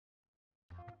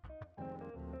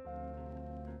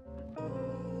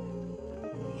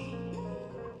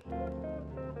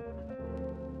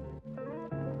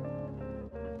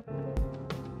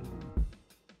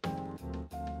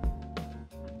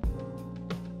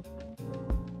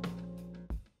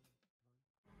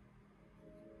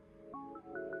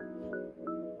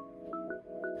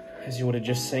as you would have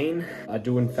just seen, I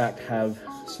do in fact have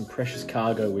some precious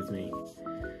cargo with me.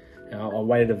 Now, I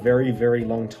waited a very, very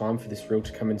long time for this reel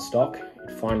to come in stock.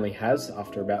 It finally has,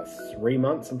 after about 3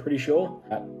 months, I'm pretty sure.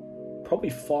 Probably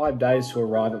 5 days to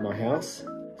arrive at my house.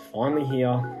 It's finally here.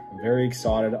 I'm very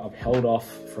excited. I've held off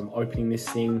from opening this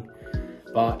thing,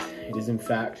 but it is in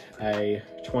fact a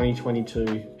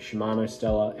 2022 Shimano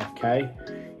Stella FK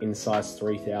in size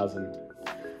 3000.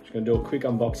 Just gonna do a quick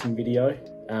unboxing video.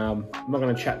 I'm not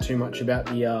gonna chat too much about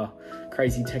the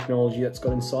crazy technology that's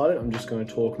got inside it. I'm just gonna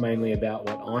talk mainly about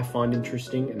what I find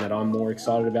interesting and that I'm more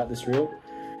excited about this reel.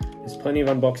 There's plenty of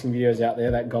unboxing videos out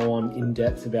there that go on in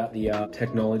depth about the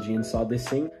technology inside this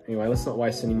thing. Anyway, let's not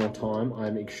waste any more time.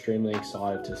 I'm extremely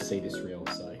excited to see this reel.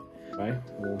 So, anyway,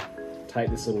 we'll take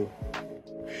this little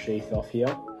sheath off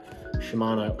here.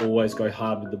 Shimano always go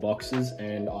hard with the boxes,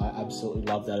 and I absolutely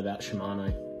love that about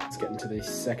Shimano. Let's get into the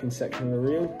second section of the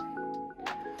reel.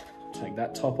 Take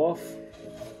that top off.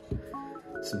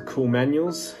 Some cool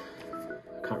manuals.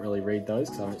 I can't really read those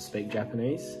because I don't speak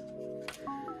Japanese.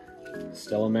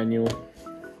 Stella manual.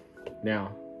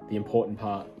 Now, the important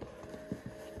part.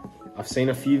 I've seen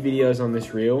a few videos on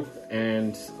this reel,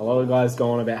 and a lot of guys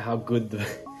go on about how good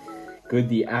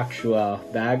the actual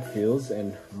bag feels,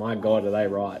 and my God, are they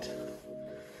right.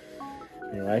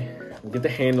 Anyway, we'll get the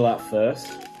handle out first.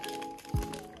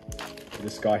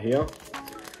 This guy here.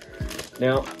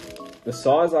 Now, the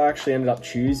size I actually ended up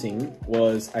choosing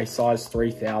was a size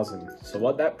 3000. So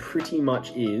what that pretty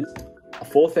much is, a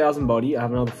 4000 body. I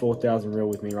have another 4000 reel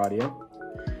with me right here.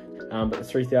 But the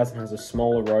 3000 has a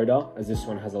smaller rotor, as this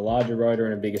one has a larger rotor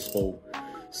and a bigger spool.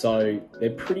 So they're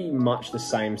pretty much the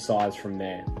same size from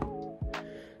there.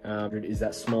 It is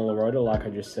that smaller rotor, like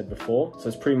I just said before. So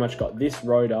it's pretty much got this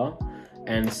rotor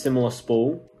and a similar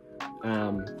spool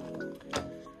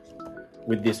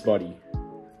with this body.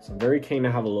 So I'm very keen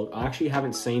to have a look. I actually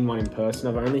haven't seen one in person.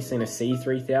 I've only seen a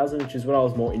C3000, which is what I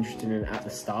was more interested in at the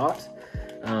start.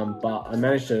 But I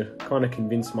managed to kind of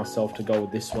convince myself to go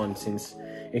with this one since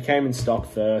it came in stock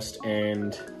first.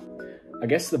 And I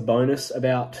guess the bonus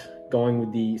about going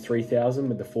with the 3000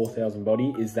 with the 4000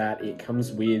 body is that it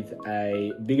comes with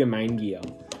a bigger main gear.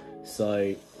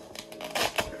 So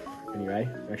anyway,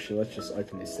 actually let's just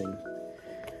open this thing.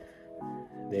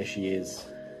 There she is.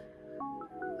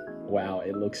 Wow,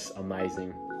 it looks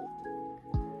amazing.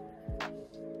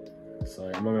 So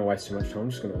I'm not gonna waste too much time, I'm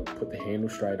just gonna put the handle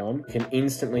straight on. You can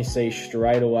instantly see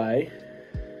straight away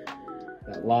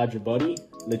that larger body,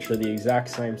 literally the exact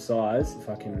same size, if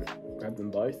I can grab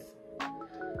them both,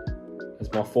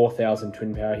 as my 4000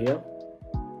 twin power here.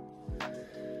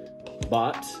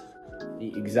 But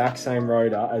the exact same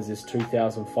rotor as this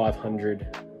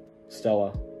 2500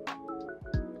 Stella.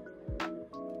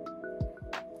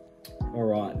 All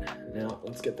right, now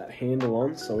let's get that handle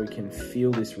on so we can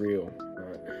feel this reel.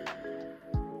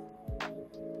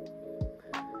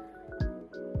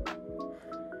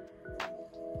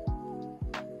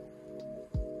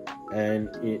 And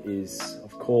it is,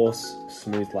 of course,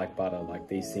 smooth like butter, like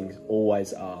these things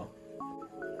always are.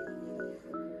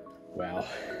 Wow.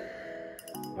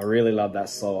 I really love that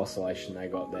slow oscillation they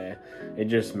got there. It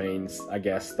just means, I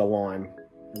guess, the line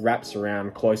wraps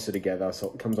around closer together,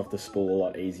 so it comes off the spool a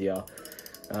lot easier.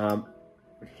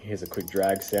 Here's a quick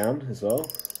drag sound as well.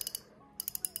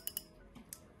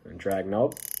 And drag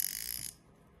knob.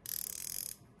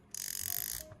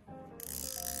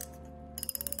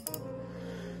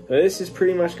 So this is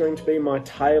pretty much going to be my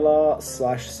Taylor /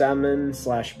 salmon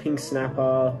 / pink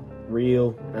snapper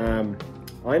reel.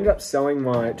 I ended up selling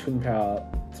my twin power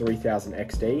 3000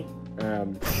 XD.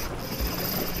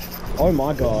 Oh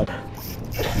my God.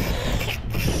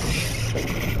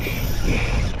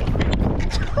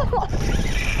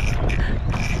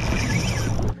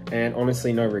 And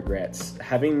honestly, no regrets.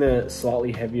 Having the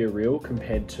slightly heavier reel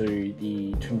compared to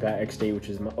the twin power XD, which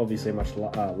is obviously a much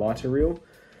lighter reel,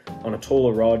 on a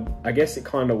taller rod, I guess it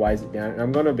kind of weighs it down. And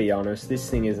I'm gonna be honest, this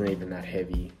thing isn't even that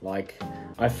heavy. Like,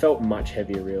 I felt much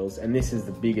heavier reels, and this is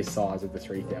the biggest size of the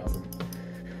 3000.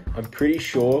 I'm pretty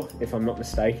sure, if I'm not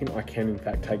mistaken, I can in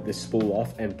fact take this spool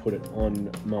off and put it on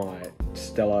my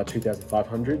Stella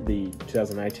 2500, the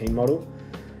 2018 model,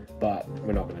 but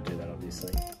we're not gonna do that,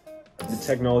 obviously. The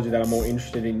technology that I'm more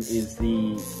interested in is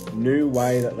the new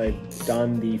way that they've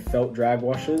done the felt drag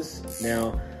washers.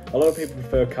 Now, a lot of people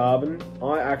prefer carbon.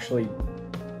 I actually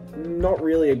not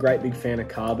really a great big fan of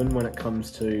carbon when it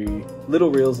comes to little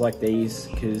reels like these,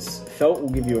 because felt will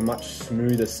give you a much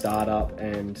smoother startup,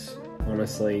 and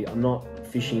honestly, I'm not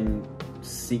fishing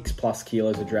 6+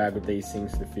 kilos of drag with these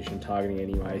things for the fishing targeting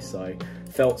anyway, so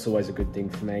felt's always a good thing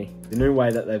for me. The new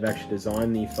way that they've actually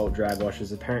designed the felt drag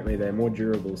washers, apparently they're more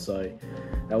durable, so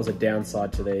That was a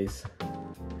downside to these.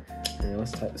 Now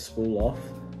let's take the spool off.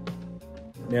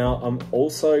 Now I'm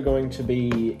also going to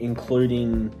be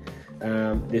including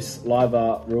this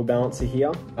Liver reel balancer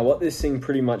here. Now what this thing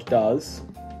pretty much does,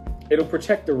 it'll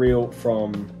protect the reel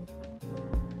from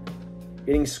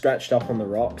getting scratched up on the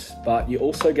rocks, but you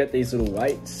also get these little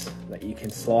weights that you can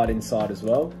slide inside as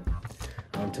well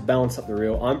to balance up the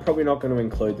reel. I'm probably not going to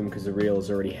include them because the reel is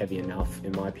already heavy enough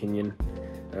in my opinion.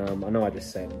 I know I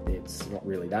just said it's not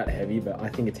really that heavy, but I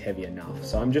think it's heavy enough.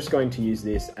 So I'm just going to use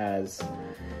this as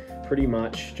pretty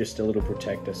much just a little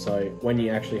protector. So when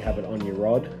you actually have it on your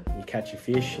rod, you catch your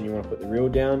fish and you want to put the reel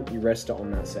down, you rest it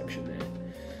on that section there.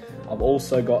 I've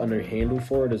also got a new handle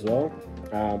for it as well.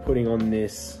 Putting on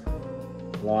this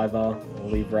Liver, or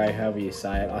Livre, however you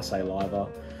say it, I say Liver,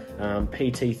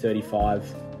 PT35.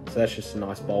 So that's just a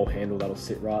nice bowl handle that'll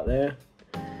sit right there.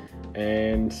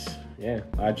 And yeah,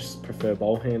 I just prefer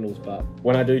bowl handles, but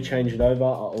when I do change it over, I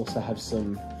also have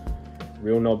some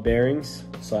reel knob bearings.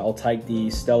 So I'll take the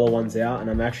Stella ones out and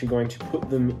I'm actually going to put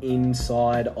them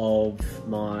inside of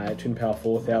my Twin Power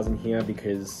 4000 here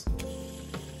because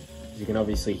as you can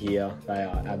obviously hear, they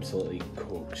are absolutely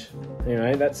cooked.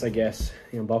 Anyway, that's I guess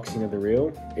the unboxing of the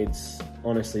reel. It's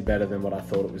honestly better than what I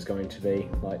thought it was going to be.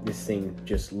 Like this thing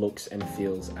just looks and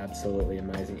feels absolutely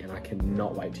amazing and I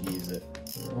cannot wait to use it.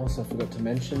 I also forgot to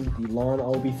mention the line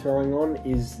I'll be throwing on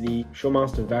is the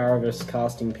Shoremaster Varivus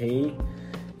casting PE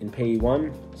in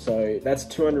PE1. So that's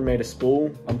 200 meter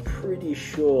spool. I'm pretty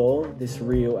sure this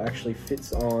reel actually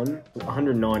fits on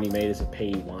 190 meters of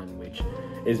PE1, which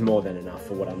is more than enough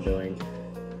for what I'm doing.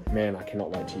 Man, I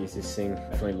cannot wait to use this thing.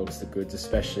 Definitely looks the goods,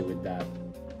 especially with that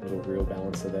little reel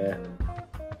balancer there.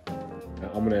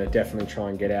 I'm gonna definitely try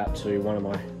and get out to one of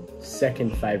my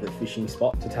second favorite fishing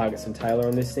spots to target some tailor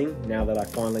on this thing, now that I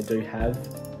finally do have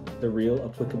the reel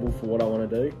applicable for what I want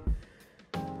to do.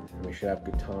 And we should have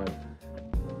a good time.